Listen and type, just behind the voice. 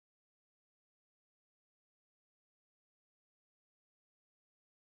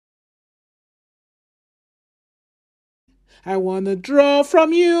I want to draw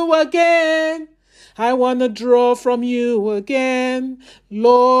from you again. I want to draw from you again.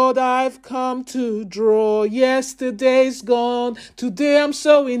 Lord, I've come to draw. Yesterday's gone. Today I'm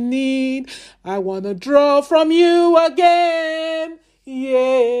so in need. I want to draw from you again.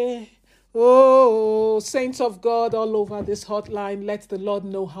 Yeah. Oh, saints of God all over this hotline, let the Lord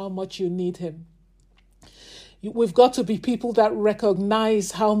know how much you need him. We've got to be people that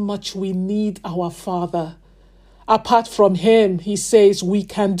recognize how much we need our Father. Apart from him, he says, we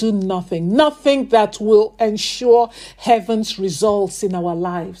can do nothing. Nothing that will ensure heaven's results in our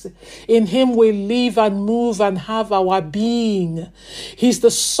lives. In him we live and move and have our being. He's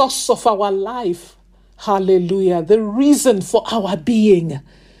the source of our life. Hallelujah. The reason for our being.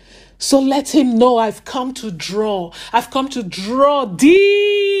 So let him know I've come to draw. I've come to draw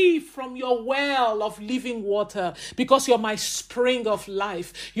deep from your well of living water, because you're my spring of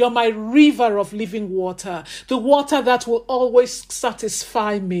life. You're my river of living water. The water that will always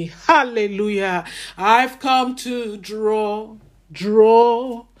satisfy me. Hallelujah. I've come to draw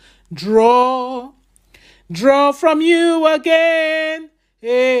from you again.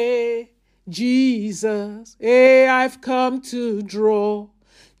 Hey, Jesus. Hey, I've come to draw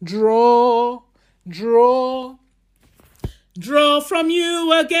from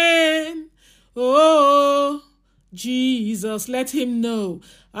you again. Oh, Jesus, let him know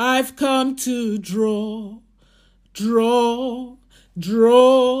I've come to draw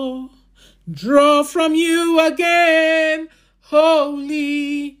from you again.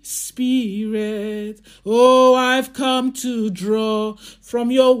 Holy Spirit, oh, I've come to draw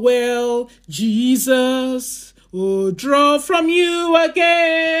from your well, Jesus. Oh, draw from you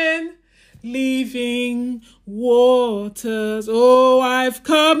again, living waters. Oh, I've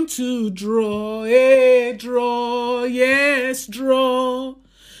come to draw,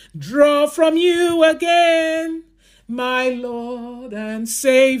 draw from you again, my Lord and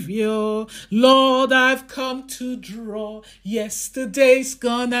Savior. Lord, I've come to draw. Yesterday's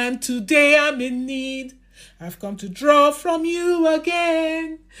gone and today I'm in need. I've come to draw from you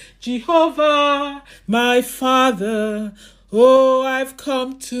again, Jehovah, my Father. Oh, I've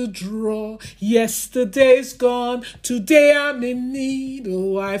come to draw. Yesterday's gone, today I'm in need.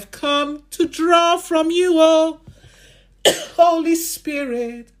 Oh, I've come to draw from you, oh, Holy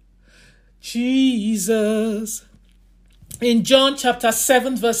Spirit, Jesus. In John chapter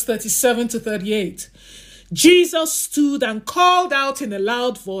 7, verse 37 to 38, Jesus stood and called out in a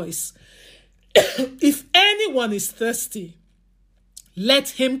loud voice, if anyone is thirsty, let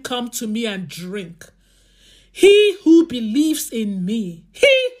him come to me and drink. He who believes in me,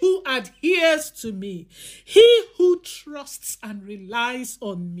 he who adheres to me, he who trusts and relies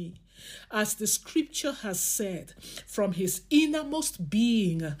on me, as the scripture has said, from his innermost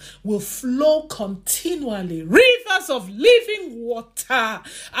being will flow continually rivers of living water.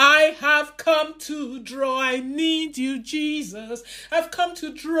 I have come to draw. I need you, Jesus. I've come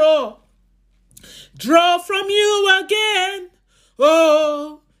to draw from you again.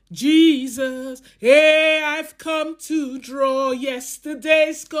 Oh, Jesus, hey, I've come to draw.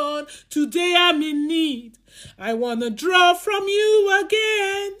 Yesterday's gone, today I'm in need. I want to draw from you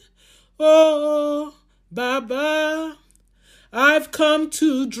again. Oh, Baba, I've come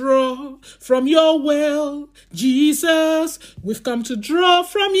to draw from your well. Jesus, we've come to draw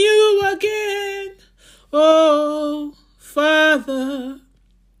from you again. Oh, Father,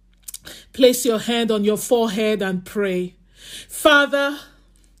 place your hand on your forehead and pray. Father,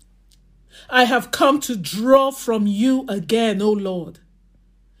 I have come to draw from you again, O Lord.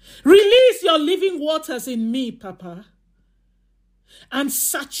 Release your living waters in me, Papa, and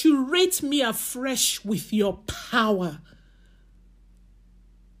saturate me afresh with your power.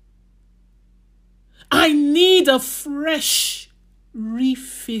 I need a fresh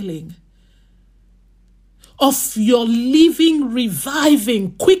refilling of your living,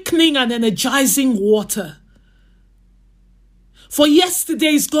 reviving, quickening, and energizing water. For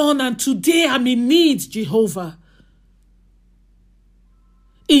yesterday is gone and today I'm in need, Jehovah.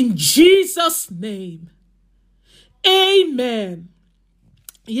 In Jesus' name, amen.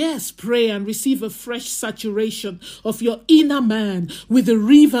 Yes, pray and receive a fresh saturation of your inner man with the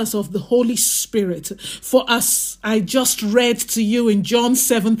rivers of the Holy Spirit. For as I just read to you in John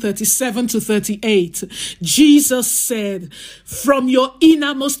 7:37 to 38, Jesus said, from your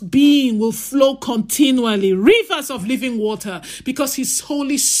innermost being will flow continually rivers of living water, because his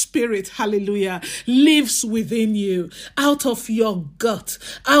Holy Spirit, hallelujah, lives within you. Out of your gut,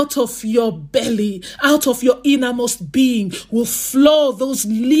 out of your belly, out of your innermost being will flow those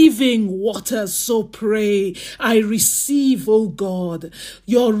living waters. So pray. I receive, oh God,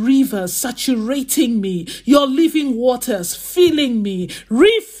 your rivers saturating me, your living waters filling me,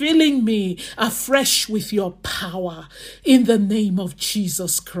 refilling me afresh with your power in the name of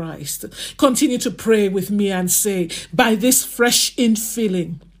Jesus Christ. Continue to pray with me and say, by this fresh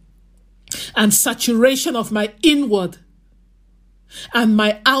infilling and saturation of my inward and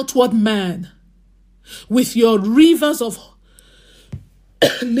my outward man with your rivers of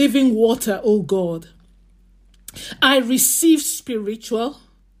living water, oh God, I receive spiritual,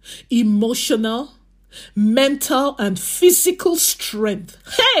 emotional, mental, and physical strength,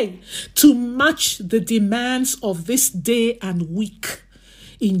 to match the demands of this day and week.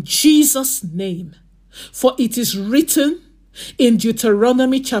 In Jesus' name. For it is written in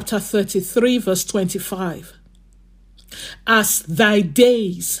Deuteronomy chapter 33, verse 25, as thy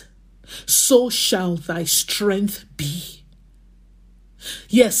days, so shall thy strength be.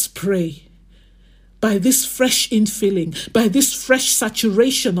 Yes, pray. By this fresh infilling, by this fresh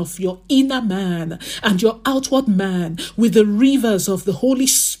saturation of your inner man and your outward man with the rivers of the Holy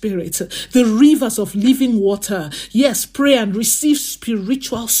Spirit, the rivers of living water. Yes, pray and receive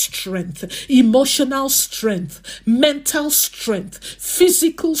spiritual strength, emotional strength, mental strength,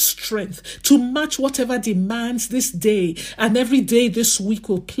 physical strength to match whatever demands this day and every day this week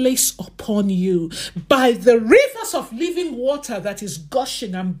will place upon you. By the rivers of living water that is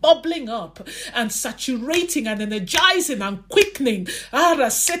gushing and bubbling up and saturating and energizing and quickening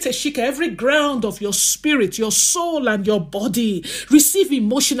every ground of your spirit, your soul, and your body. Receive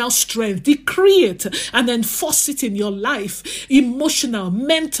emotional strength. Decree it and enforce it in your life. Emotional,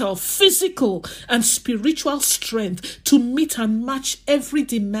 mental, physical, and spiritual strength to meet and match every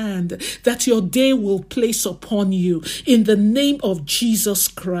demand that your day will place upon you in the name of Jesus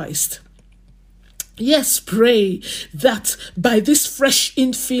Christ. Yes, pray that by this fresh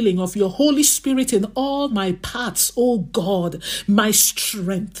infilling of your Holy Spirit in all my parts, oh God, my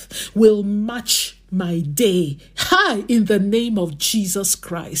strength will match my day. In the name of Jesus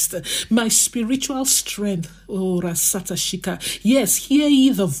Christ. My spiritual strength. Oh, Rasata Shika. Yes, hear ye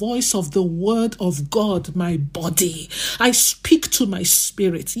the voice of the word of God, my body. I speak to my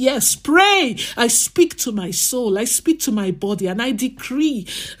spirit. Yes, pray. I speak to my soul. I speak to my body and I decree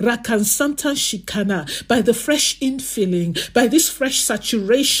Rakansanta Shikana by the fresh infilling, by this fresh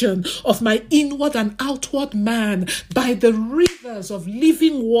saturation of my inward and outward man, by the rivers of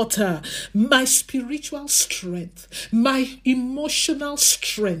living water, my spiritual strength, my emotional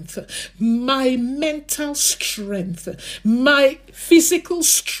strength, my mental strength, my physical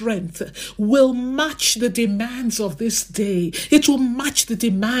strength will match the demands of this day. It will match the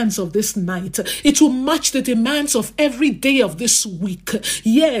demands of this night. It will match the demands of every day of this week.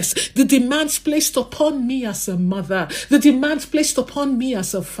 Yes, the demands placed upon me as a mother, the demands placed upon me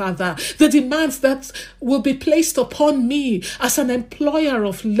as a father, the demands that will be placed upon me as an employer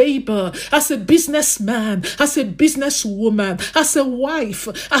of labor, as a businessman, as a businesswoman, as a wife,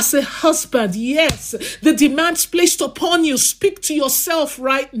 as a husband. Yes, the demands placed upon you. Speak to yourself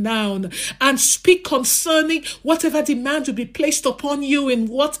right now and speak concerning whatever demand will be placed upon you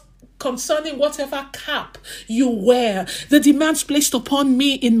concerning whatever cap you wear, the demands placed upon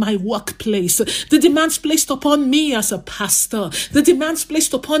me in my workplace, the demands placed upon me as a pastor, the demands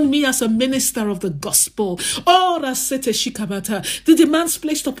placed upon me as a minister of the gospel, the demands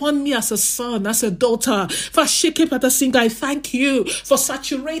placed upon me as a son, as a daughter. I thank you for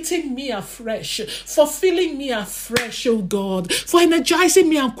saturating me afresh, for filling me afresh, oh God, for energizing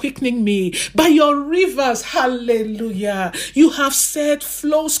me and quickening me by your rivers. Hallelujah. You have said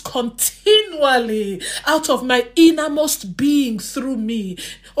flows continually out of my innermost being through me.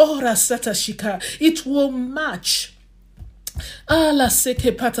 It will match. My strength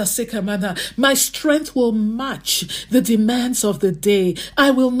will match the demands of the day.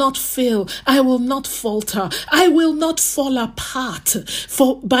 I will not fail. I will not falter. I will not fall apart.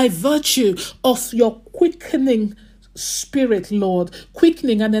 For by virtue of your quickening Spirit, Lord,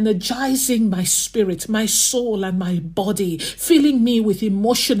 quickening and energizing my spirit, my soul, and my body, filling me with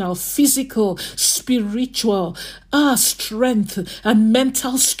emotional, physical, spiritual strength and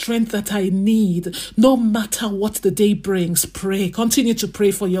mental strength that I need, no matter what the day brings. Pray. Continue to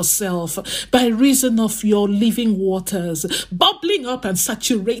pray for yourself by reason of your living waters, bubbling up and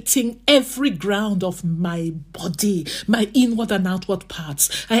saturating every ground of my body, my inward and outward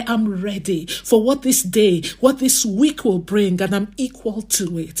parts. I am ready for what this day, what this week will bring, and I'm equal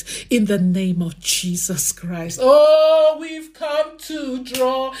to it in the name of Jesus Christ. Oh, we've come to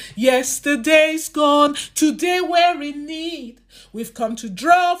draw. Yesterday's gone. Today we're in need. We've come to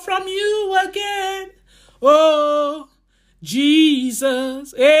draw from you again. Oh,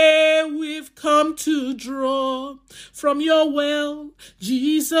 Jesus, hey, we've come to draw from your well.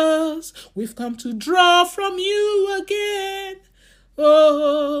 Jesus, we've come to draw from you again.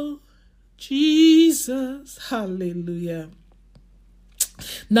 Oh, Jesus, hallelujah.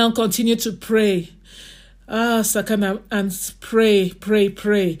 Now continue to pray. Sakana, and pray.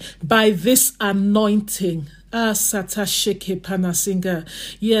 By this anointing, Satashike Panasinga.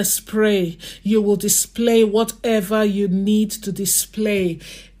 Yes, pray. You will display whatever you need to display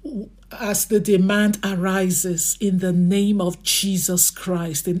as the demand arises in the name of Jesus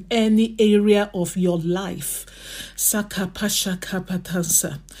Christ in any area of your life.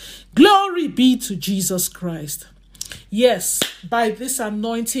 Sakapashakapatansa. Glory be to Jesus Christ. Yes, by this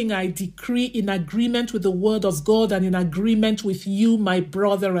anointing, I decree in agreement with the word of God and in agreement with you, my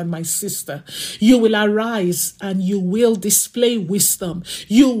brother and my sister. You will arise and you will display wisdom.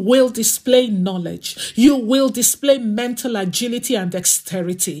 You will display knowledge. You will display mental agility and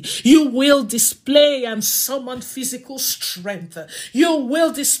dexterity. You will display and summon physical strength. You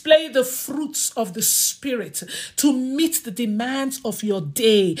will display the fruits of the Spirit to meet the demands of your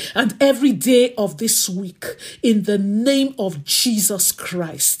day and every day of this week in the name of Jesus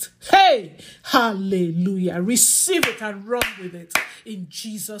Christ. Hey, hallelujah. Receive it and run with it in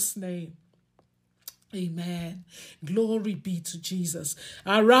Jesus' name. Amen. Glory be to Jesus.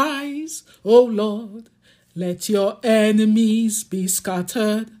 Arise, O Lord. Let your enemies be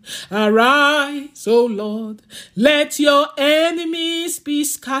scattered. Arise, O Lord. Let your enemies be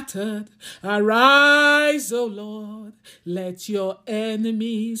scattered. Arise, O Lord. Let your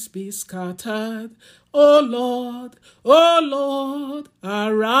enemies be scattered. O Lord,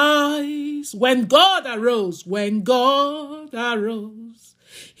 arise. When God arose,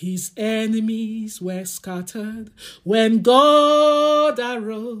 his enemies were scattered. When God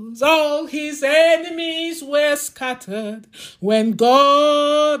arose, all his enemies were scattered. When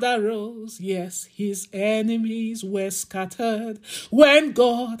God arose, yes, his enemies were scattered. When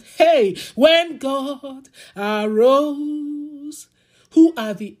God arose. Who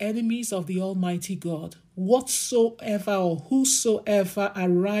are the enemies of the Almighty God? Whatsoever or whosoever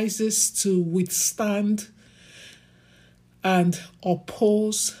arises to withstand and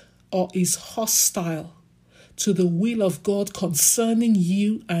oppose or is hostile to the will of God concerning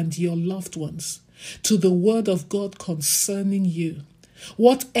you and your loved ones, to the word of God concerning you.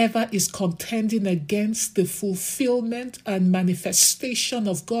 Whatever is contending against the fulfillment and manifestation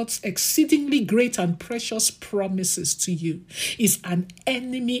of God's exceedingly great and precious promises to you is an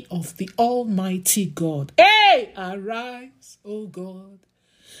enemy of the Almighty God. Hey, arise, O God.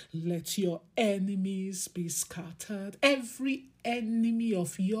 Let your enemies be scattered. Every enemy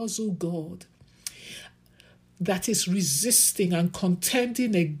of yours, O God, that is resisting and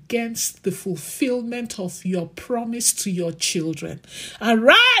contending against the fulfillment of your promise to your children.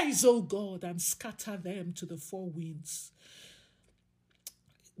 Arise, O God, and scatter them to the four winds.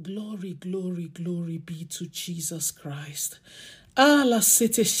 Glory, glory, glory be to Jesus Christ.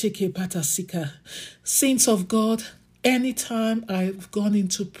 Saints of God, anytime I've gone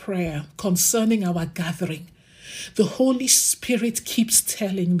into prayer concerning our gathering, the Holy Spirit keeps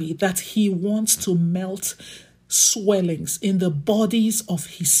telling me that He wants to melt swellings in the bodies of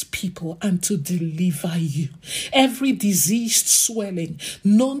His people and to deliver you. Every diseased swelling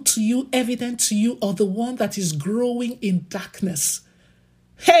known to you, evident to you, or the one that is growing in darkness,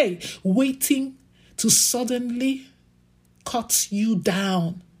 waiting to suddenly cut you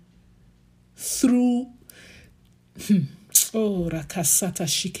down through rakasata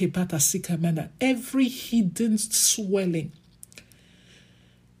shikebata sikamana. Every hidden swelling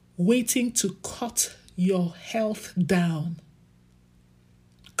waiting to cut your health down,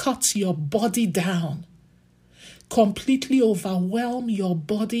 cut your body down, completely overwhelm your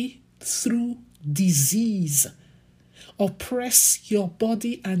body through disease, oppress your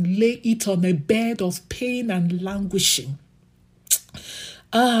body and lay it on a bed of pain and languishing.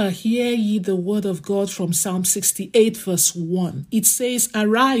 Hear ye the word of God from Psalm 68 verse 1. It says,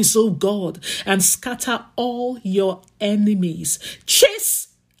 arise, O God, and scatter all your enemies. Chase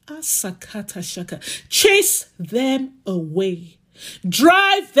them away.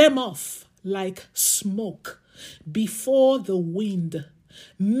 Drive them off like smoke before the wind.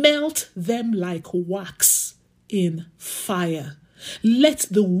 Melt them like wax in fire. Let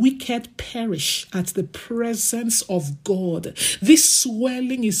the wicked perish at the presence of God. This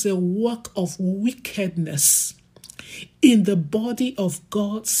swelling is a work of wickedness in the body of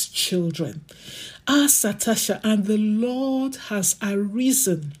God's children. Satasha, and the Lord has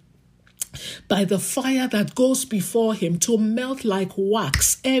arisen by the fire that goes before him, to melt like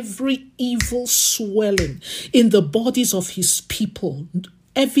wax every evil swelling in the bodies of his people,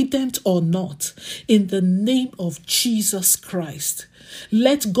 evident or not, in the name of Jesus Christ.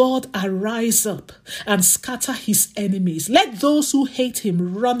 Let God arise up and scatter his enemies. Let those who hate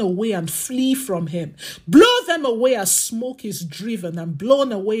him run away and flee from him. Blow them away as smoke is driven and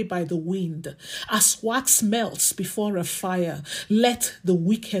blown away by the wind. As wax melts before a fire, let the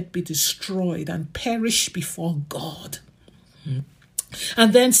wicked be destroyed and perish before God.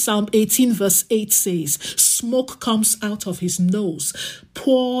 And then Psalm 18 verse 8 says, smoke comes out of his nose,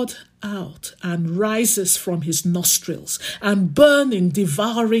 poured out and rises from his nostrils, and burning,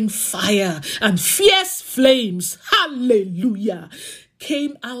 devouring fire and fierce flames, hallelujah,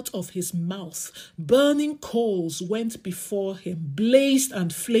 came out of his mouth. Burning coals went before him, blazed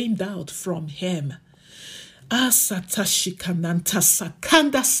and flamed out from him.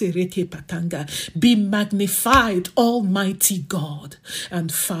 Be magnified, Almighty God and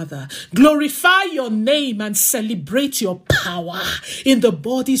Father. Glorify your name and celebrate your power in the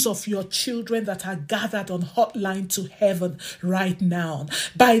bodies of your children that are gathered on Hotline to heaven right now.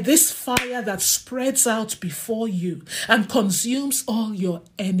 By this fire that spreads out before you and consumes all your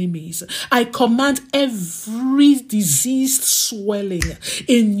enemies, I command every diseased swelling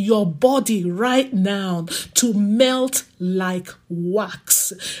in your body right now to melt like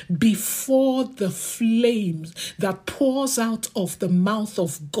wax before the flames that pours out of the mouth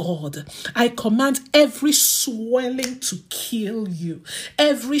of God. I command every swelling to kill you,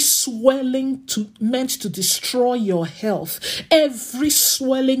 every swelling meant to destroy your health, every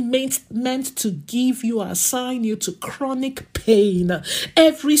swelling meant to give you, assign you to chronic pain,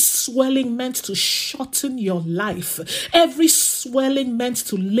 every swelling meant to shorten your life, every swelling meant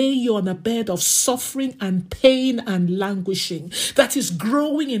to lay you on a bed of suffering and pain and languishing that is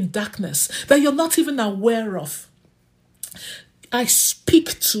growing in darkness that you're not even aware of. I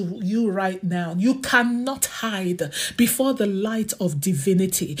speak to you right now. You cannot hide before the light of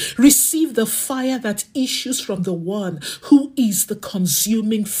divinity. Receive the fire that issues from the one who is the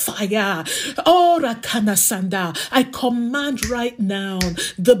consuming fire. Oh, Rakanasanda, I command right now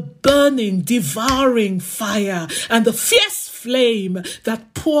the burning, devouring fire and the fierce flame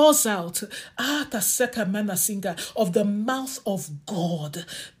that pours out of the mouth of God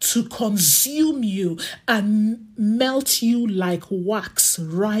to consume you and melt you like wax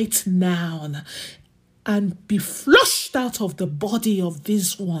right now and be flushed out of the body of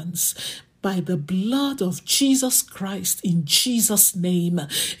these ones by the blood of Jesus Christ in Jesus' name.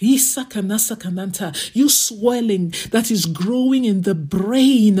 You swelling that is growing in the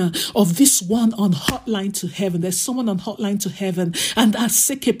brain of this one on Hotline to Heaven. There's someone on Hotline to Heaven, and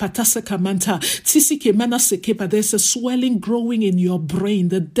there's a swelling growing in your brain.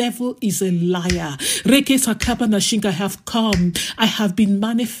 The devil is a liar. I have come. I have been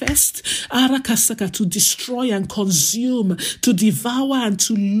manifest to destroy and consume, to devour and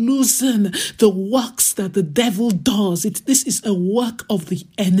to loosen the works that the devil does. This is a work of the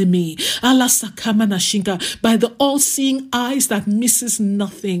enemy. By the all-seeing eyes that misses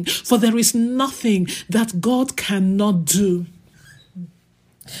nothing, for there is nothing that God cannot do.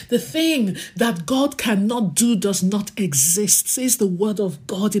 The thing that God cannot do does not exist, says the word of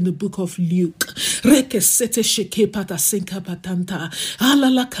God in the book of Luke.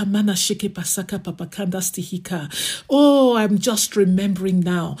 Oh, I'm just remembering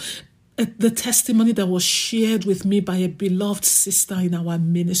now the testimony that was shared with me by a beloved sister in our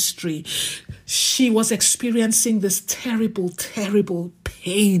ministry. She was experiencing this terrible, terrible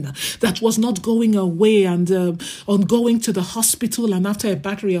pain that was not going away, and on going to the hospital and after a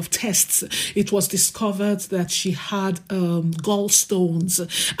battery of tests, it was discovered that she had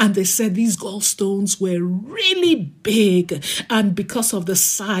gallstones, and they said these gallstones were really big, and because of the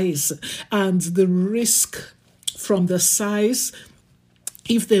size and the risk from the size,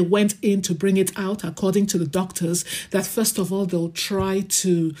 if they went in to bring it out, according to the doctors, that first of all, they'll try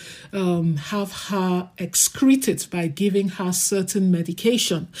to have her excrete it by giving her certain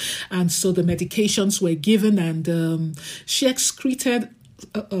medication. And so the medications were given, and she excreted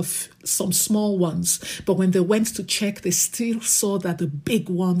of some small ones, but when they went to check, they still saw that the big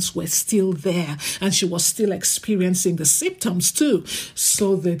ones were still there, and she was still experiencing the symptoms too.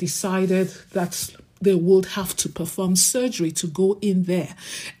 So they decided that they would have to perform surgery to go in there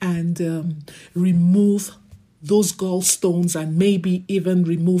and remove those gallstones and maybe even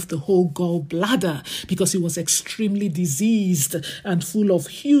remove the whole gallbladder, because it was extremely diseased and full of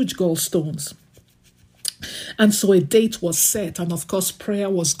huge gallstones. And so a date was set, and of course prayer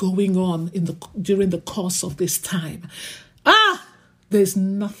was going on during the course of this time. There's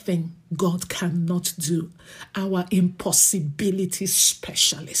nothing God cannot do. Our impossibility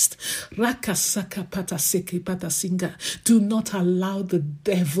specialist. Rakasaka pataseke patasinga. Do not allow the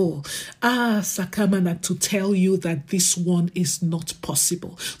devil, Sakamana, to tell you that this one is not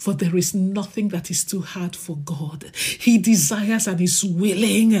possible. For there is nothing that is too hard for God. He desires and is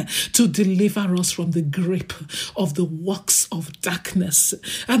willing to deliver us from the grip of the works of darkness.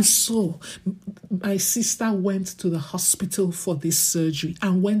 And so, my sister went to the hospital for this surgery,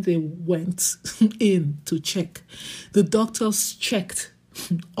 and when they went in to check, the doctors checked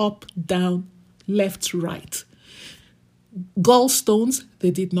up, down, left, right. Gallstones,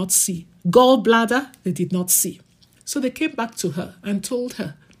 they did not see. Gallbladder, they did not see. So they came back to her and told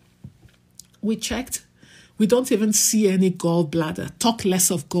her, we checked, we don't even see any gallbladder, talk less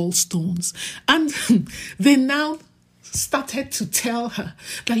of gallstones. And they now started to tell her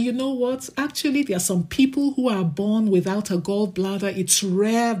that, you know what, actually there are some people who are born without a gallbladder. It's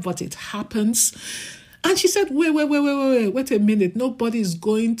rare, but it happens. And she said, wait a minute. Nobody is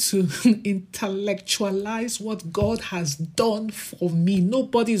going to intellectualize what God has done for me.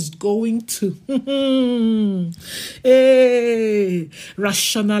 Nobody is going to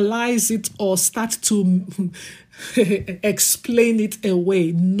rationalize it or start to explain it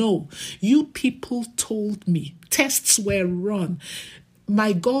away. No, you people told me. Tests were run.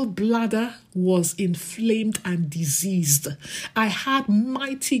 My gallbladder was inflamed and diseased. I had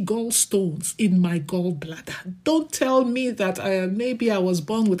mighty gallstones in my gallbladder. Don't tell me that maybe I was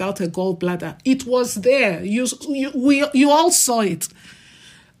born without a gallbladder. It was there. You all saw it.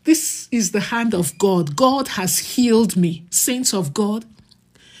 This is the hand of God. God has healed me. Saints of God,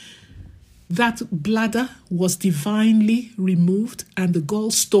 that bladder was divinely removed and the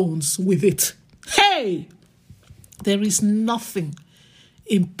gallstones with it. Hey! There is nothing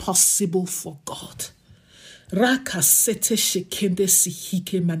impossible for God. I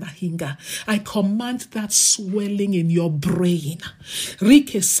command that swelling in your brain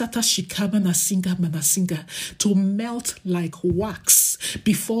to melt like wax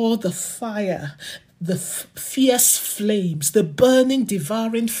before the fire, the fierce flames, the burning,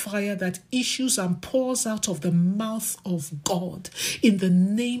 devouring fire that issues and pours out of the mouth of God in the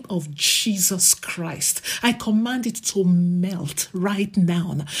name of Jesus Christ. I command it to melt right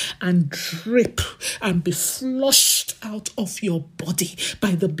now and drip and be flushed out of your body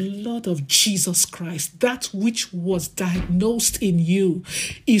by the blood of Jesus Christ. That which was diagnosed in you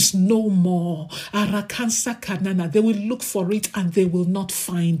is no more. Arakansa kanana. They will look for it and they will not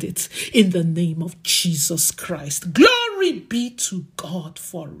find it in the name of Jesus Christ. Glory be to God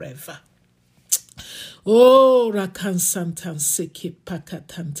forever. Oh, Rakan Santan Seki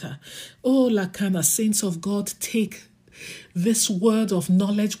Pakatanta. Oh, Lakana, saints of God, take this word of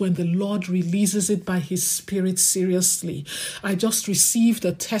knowledge when the Lord releases it by his Spirit seriously. I just received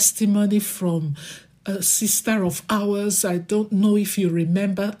a testimony from a sister of ours. I don't know if you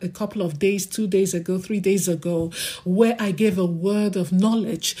remember, a couple of days, 2 days ago, 3 days ago, where I gave a word of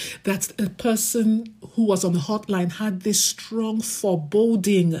knowledge that a person who was on the hotline had this strong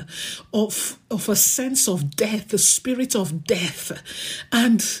foreboding of a sense of death, the spirit of death.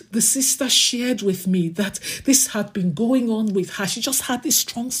 And the sister shared with me that this had been going on with her. She just had this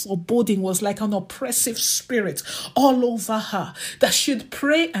strong foreboding, was like an oppressive spirit all over her, that she'd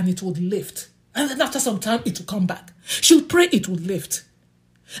pray and it would lift. And then after some time, it would come back. She would pray, it would lift.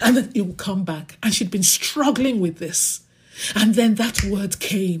 And then it would come back. And she'd been struggling with this. And then that word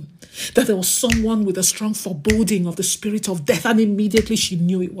came, that there was someone with a strong foreboding of the spirit of death. And immediately she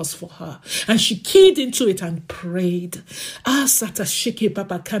knew it was for her. And she keyed into it and prayed. And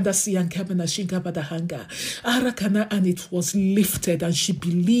it was lifted. And she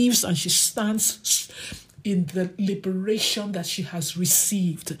believes and she stands in the liberation that she has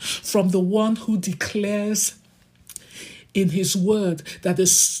received from the one who declares in his word that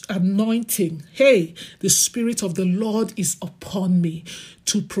the anointing, the Spirit of the Lord is upon me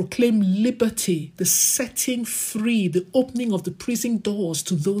to proclaim liberty, the setting free, the opening of the prison doors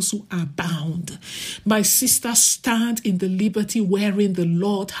to those who are bound. My sister, stand in the liberty wherein the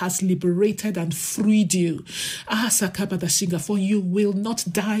Lord has liberated and freed you. For you will not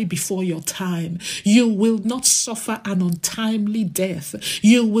die before your time. You will not suffer an untimely death.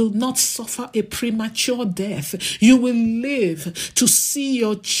 You will not suffer a premature death. You will live to see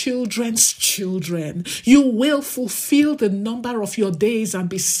your children's children. You will fulfill the number of your days and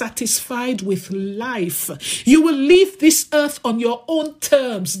be satisfied with life. You will leave this earth on your own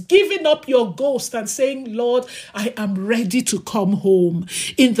terms, giving up your ghost and saying, Lord, I am ready to come home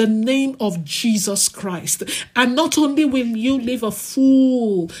in the name of Jesus Christ. And not only will you live your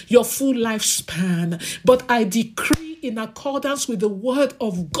full lifespan, but I decree in accordance with the word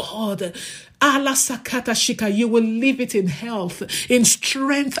of God, Allah Sakata Shika, you will live it in health, in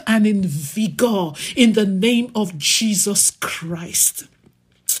strength, and in vigor, in the name of Jesus Christ.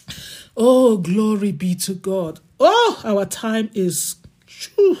 Oh, glory be to God. Oh, our time is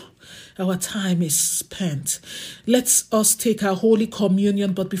spent. Let us take our Holy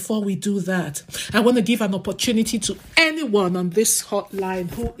Communion. But before we do that, I want to give an opportunity to anyone on this hotline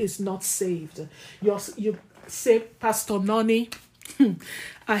who is not saved. You say, Pastor Noni,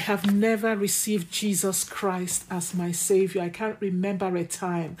 I have never received Jesus Christ as my Savior. I can't remember a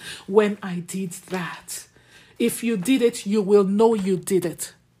time when I did that. If you did it, you will know you did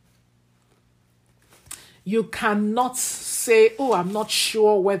it. You cannot say, oh, I'm not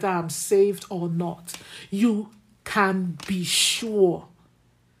sure whether I'm saved or not. You can be sure.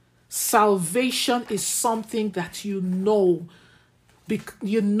 Salvation is something that you know.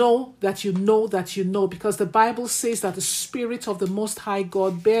 You know that you know that you know, because the Bible says that the Spirit of the Most High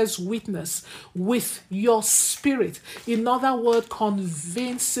God bears witness with your spirit. In other words,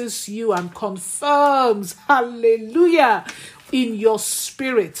 convinces you and confirms, hallelujah, in your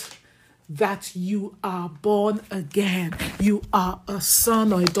spirit that you are born again. You are a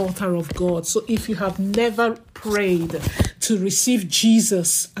son or a daughter of God. So if you have never prayed to receive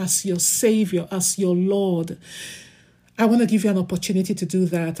Jesus as your Savior, as your Lord, I want to give you an opportunity to do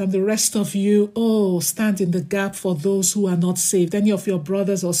that. And the rest of you, stand in the gap for those who are not saved. Any of your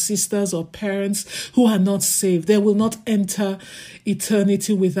brothers or sisters or parents who are not saved, they will not enter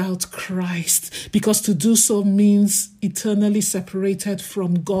eternity without Christ, because to do so means eternally separated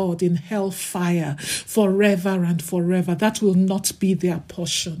from God in hellfire forever and forever. That will not be their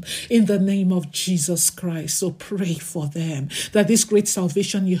portion in the name of Jesus Christ. So pray for them that this great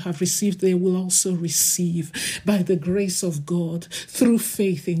salvation you have received, they will also receive by the grace of God through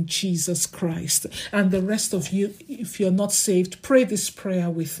faith in Jesus Christ. And the rest of you, if you're not saved, pray this prayer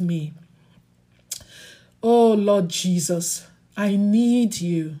with me. Oh Lord Jesus, I need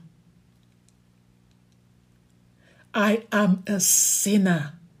you. I am a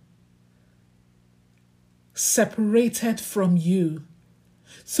sinner, separated from you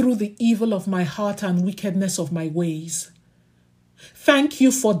through the evil of my heart and wickedness of my ways. Thank you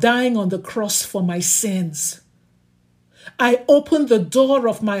for dying on the cross for my sins. I open the door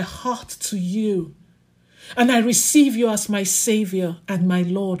of my heart to you, and I receive you as my Savior and my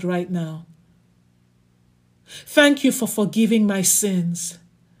Lord right now. Thank you for forgiving my sins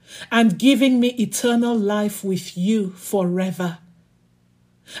and giving me eternal life with you forever.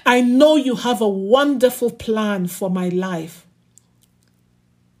 I know you have a wonderful plan for my life.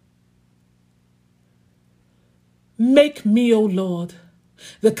 Make me, O Lord,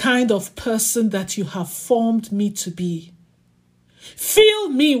 the kind of person that you have formed me to be. Fill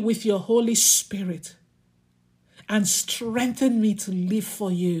me with your Holy Spirit and strengthen me to live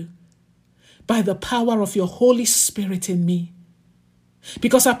for you by the power of your Holy Spirit in me.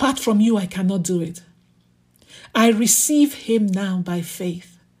 Because apart from you, I cannot do it. I receive him now by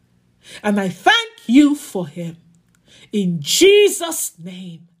faith, and I thank you for him. In Jesus'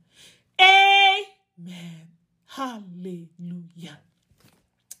 name, amen. Hallelujah.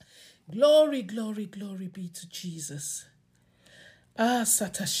 Glory, glory, glory be to Jesus.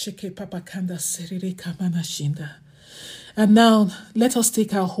 Satashike papakanda serere kamana shinda. And now, let us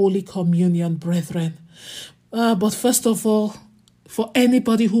take our Holy Communion, brethren. But first of all, for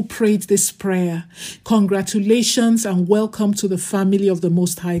anybody who prayed this prayer, congratulations and welcome to the family of the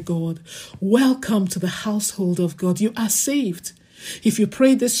Most High God. Welcome to the household of God. You are saved. If you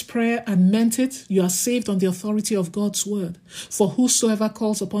prayed this prayer and meant it, you are saved on the authority of God's word. For whosoever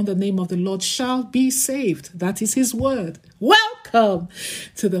calls upon the name of the Lord shall be saved. That is his word. Welcome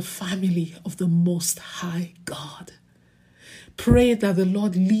to the family of the Most High God. Pray that the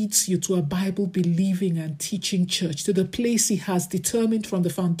Lord leads you to a Bible-believing and teaching church, to the place he has determined from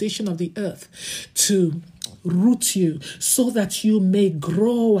the foundation of the earth to root you, so that you may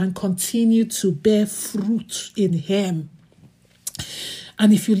grow and continue to bear fruit in him.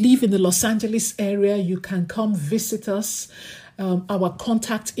 And if you live in the Los Angeles area, you can come visit us. Our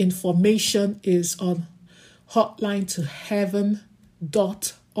contact information is on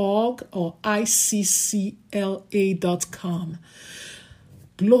hotlinetoheaven.org or iccla.com.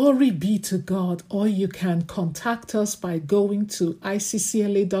 Glory be to God. Or you can contact us by going to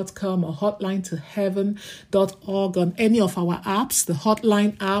iccla.com or hotlinetoheaven.org on any of our apps, the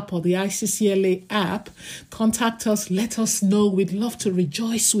Hotline app or the ICCLA app. Contact us. Let us know. We'd love to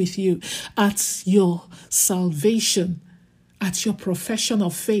rejoice with you at your salvation, at your profession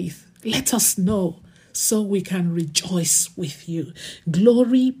of faith. Let us know, so we can rejoice with you.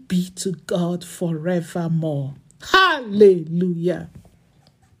 Glory be to God forevermore. Hallelujah.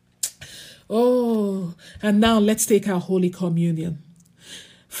 Oh, and now let's take our Holy Communion.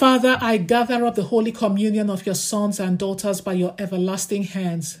 Father, I gather up the Holy Communion of your sons and daughters by your everlasting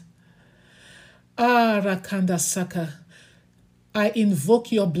hands. Rakanda Saka. I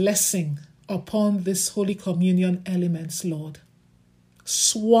invoke your blessing upon this Holy Communion elements, Lord.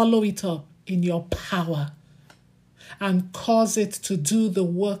 Swallow it up in your power and cause it to do the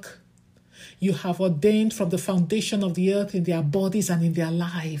work you have ordained from the foundation of the earth in their bodies and in their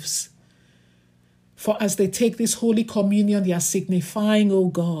lives. For as they take this Holy Communion, they are signifying, O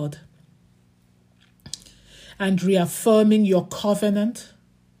God, and reaffirming your covenant,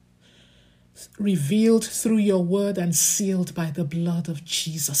 revealed through your word and sealed by the blood of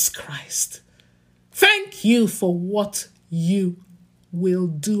Jesus Christ. Thank you for what you will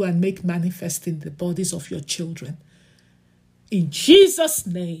do and make manifest in the bodies of your children. In Jesus'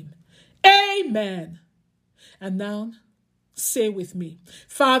 name, amen. And now, say with me,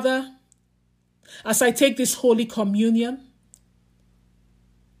 Father, as I take this Holy Communion,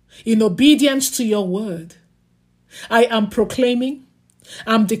 in obedience to your word, I am proclaiming,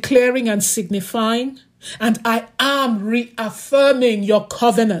 I'm declaring and signifying, and I am reaffirming your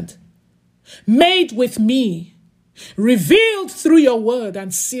covenant, made with me, revealed through your word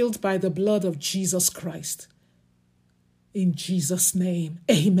and sealed by the blood of Jesus Christ. In Jesus' name,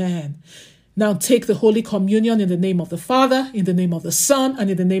 amen. Now take the Holy Communion in the name of the Father, in the name of the Son, and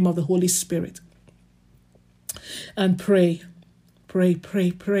in the name of the Holy Spirit. And pray, pray,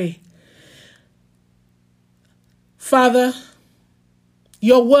 pray, pray. Father,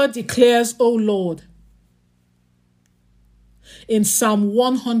 your word declares, O Lord, in Psalm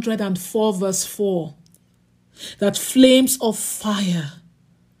 104 verse 4, that flames of fire,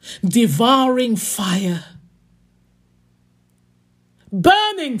 devouring fire,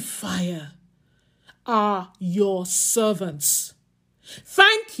 burning fire are your servants.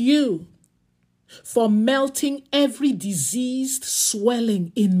 Thank you for melting every diseased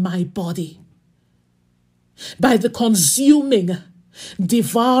swelling in my body by the consuming,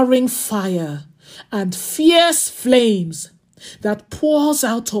 devouring fire and fierce flames that pours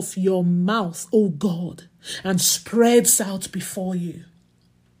out of your mouth, O God, and spreads out before you.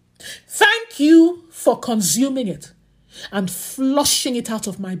 Thank you for consuming it and flushing it out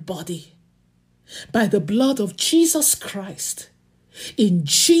of my body by the blood of Jesus Christ. In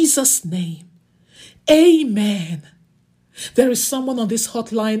Jesus' name, amen. There is someone on this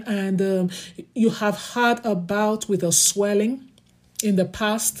hotline and you have heard about with a swelling in the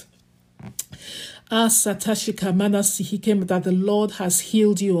past. That the Lord has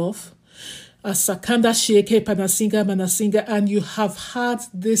healed you of. And you have had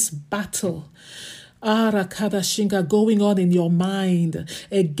this battle going on in your mind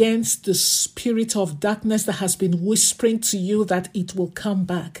against the spirit of darkness that has been whispering to you that it will come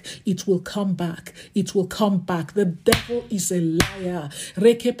back, it will come back, it will come back. The devil is a liar.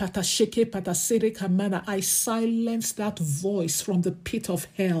 I silence that voice from the pit of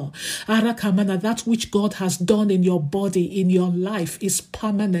hell. That which God has done in your body, in your life, is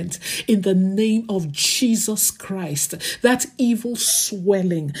permanent in the name of Jesus Christ. That evil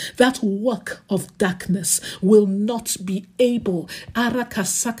swelling, that work of darkness will not be able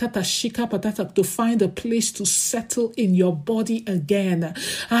to find a place to settle in your body again.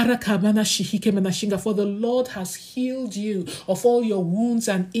 For the Lord has healed you of all your wounds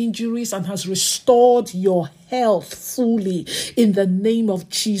and injuries and has restored your health fully in the name of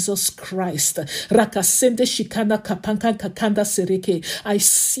Jesus Christ. I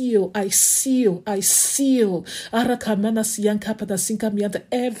seal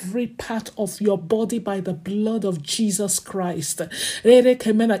every part of your body by the blood of Jesus Christ.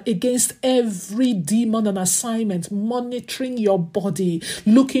 Against every demon on assignment monitoring your body,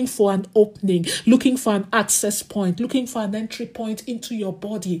 looking for an opening, looking for an access point, looking for an entry point into your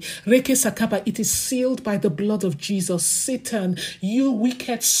body. It is sealed by the blood of Jesus. Satan, you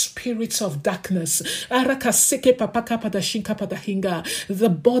wicked spirits of darkness. The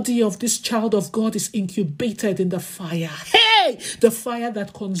body of this child of God is incubated in the fire. Hey! The fire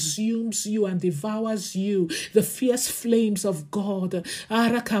that consumes you and devours you. The fierce flames of God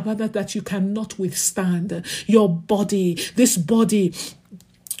that you cannot withstand. Your body, this body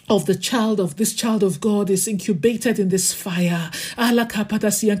of this child of God is incubated in this fire,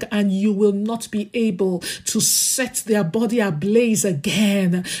 and you will not be able to set their body ablaze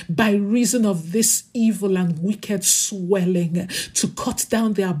again by reason of this evil and wicked swelling, to cut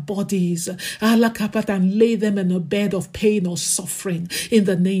down their bodies and lay them in a bed of pain or suffering in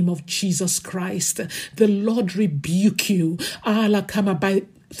the name of Jesus Christ. The Lord rebuke you by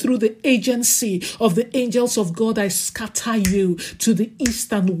through the agency of the angels of God, I scatter you to the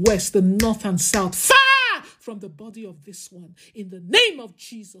east and west, the north and south, far from the body of this one, in the name of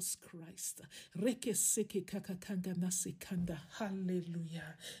Jesus Christ.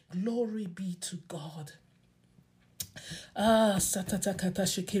 Hallelujah. Glory be to God. Satata kata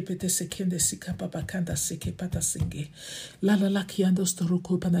shikepete sekende sikapapa kanda sekepata singe. Lalala kiando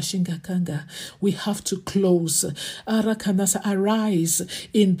storoko panashinga kanga. We have to close. Arakanasa, arise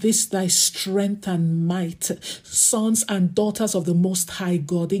in this thy strength and might. Sons and daughters of the Most High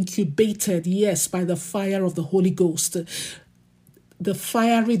God, incubated, yes, by the fire of the Holy Ghost. The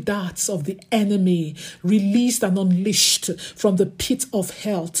fiery darts of the enemy released and unleashed from the pit of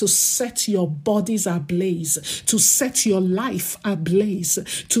hell to set your bodies ablaze, to set your life ablaze,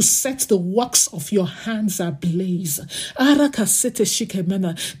 to set the works of your hands ablaze.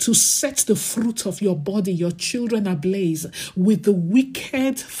 To set the fruit of your body, your children ablaze with the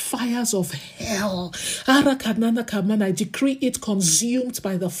wicked fires of hell. I decree it consumed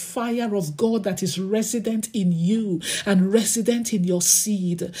by the fire of God that is resident in you and resident in your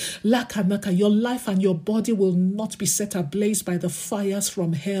seed. Lakanaka, your life and your body will not be set ablaze by the fires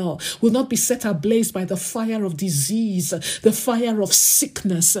from hell, will not be set ablaze by the fire of disease, the fire of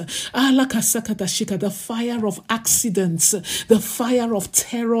sickness, the fire of accidents, the fire of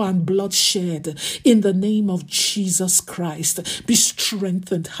terror and bloodshed. In the name of Jesus Christ, be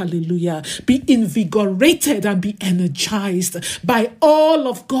strengthened, hallelujah, be invigorated and be energized by all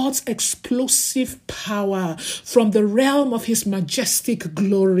of God's explosive power from the realm of his majestic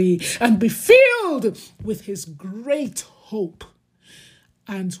glory, and be filled with his great hope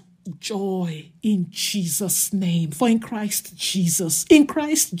and joy in Jesus' name. For in Christ Jesus,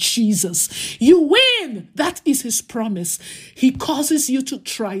 you win. That is his promise. He causes you to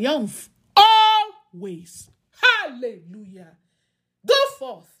triumph always. Hallelujah. Go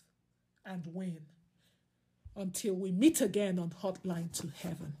forth and win until we meet again on Hotline to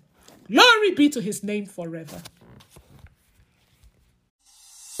Heaven. Glory be to his name forever.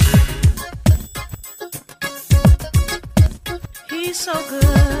 He's so good.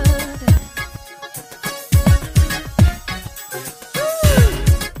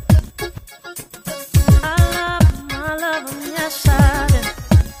 I love him, yes I do.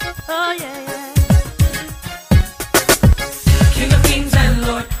 Oh yeah, yeah. King of kings and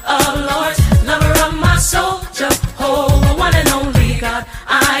Lord of lords, lover of my soul, Jehovah, one and only God.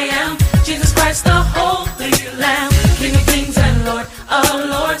 I am Jesus Christ, the Holy Lamb. King of kings and Lord of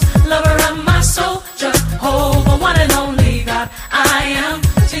lords, lover of my soul, Jehovah, one and only God. I am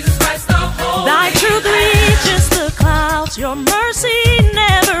Jesus Christ the Holy. Thy truth reaches the clouds, your mercy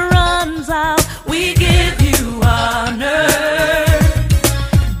never runs out. We give you honor.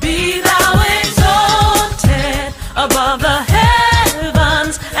 Be thou exalted above the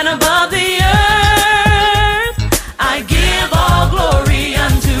heavens and above the earth. I give all glory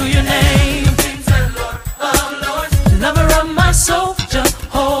unto your name. Kings and Lord of lords, lover of my soul,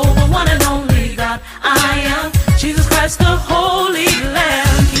 Jehovah, one and only God. I am Jesus Christ the Holy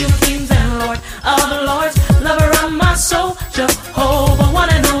Lamb, King of kings and Lord of lords, lover of my soul, Jehovah, one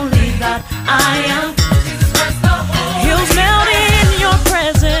and only God. I am Jesus Christ the Holy. Hills melt in your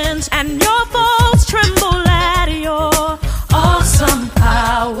presence, and your foes tremble at your awesome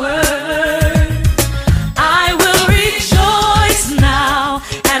power. I will rejoice now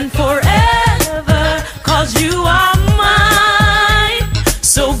and forever, 'cause you are mine,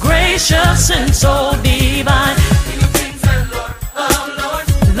 so gracious and so divine.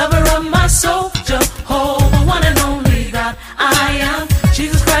 Soul, Jehovah, one and only God. I am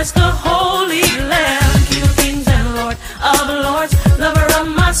Jesus Christ, the Holy Lamb, King of kings and Lord of lords, lover of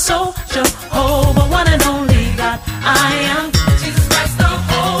my soul, Jehovah, one and only God. I am Jesus Christ, the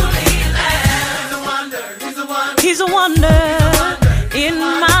Holy Lamb. He's a wonder, he's a wonder, he's a wonder in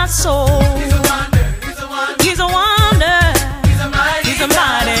my soul. He's a wonder, he's a wonder, he's a wonder, he's a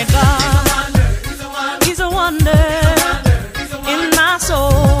mighty God. He's a wonder in my soul.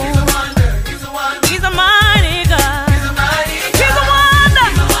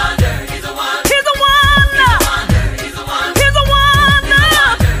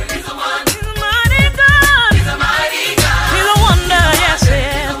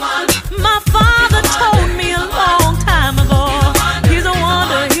 Time ago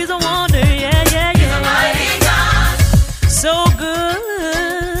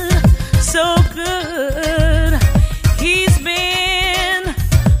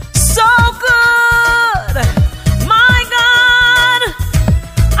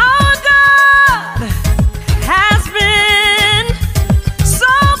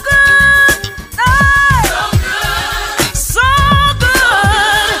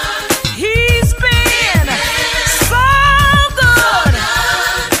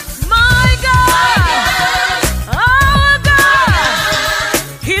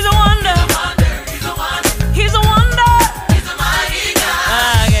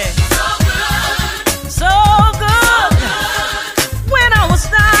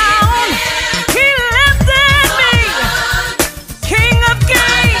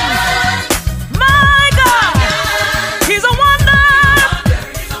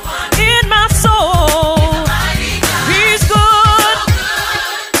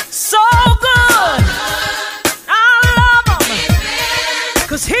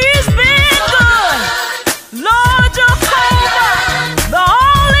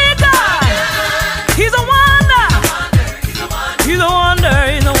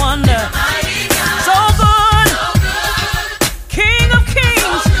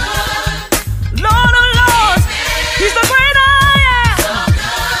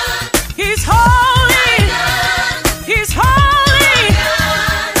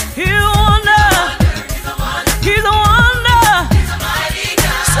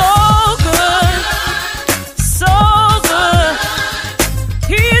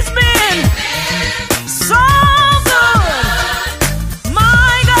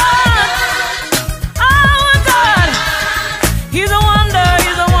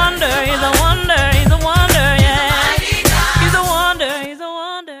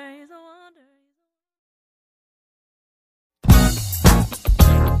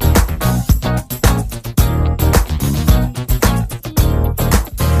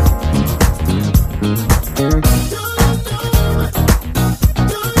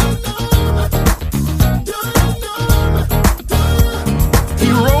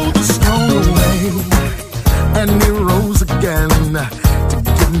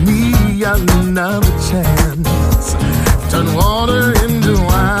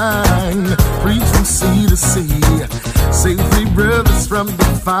from the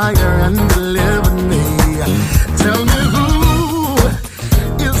fire and deliver me. Tell me, who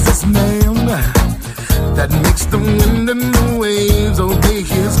is this man that makes the wind and the waves obey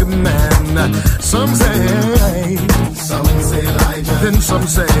his command? Some say Elijah, then some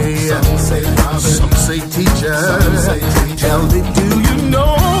say prophet, some say teacher. Tell me, do you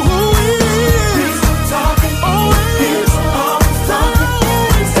know who he is? He's talking. Oh, he's always talking.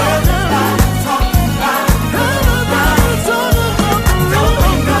 He's talking about.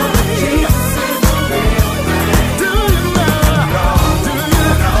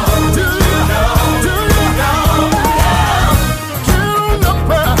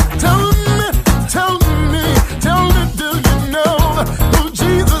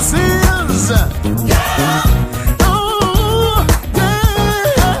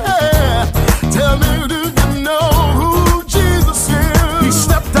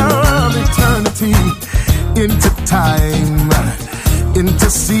 Into time,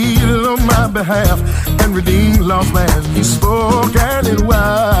 intercede on my behalf and redeem lost man. He spoke and it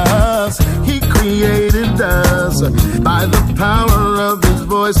was. He created us by the power of his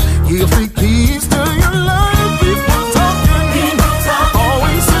voice. He'll speak peace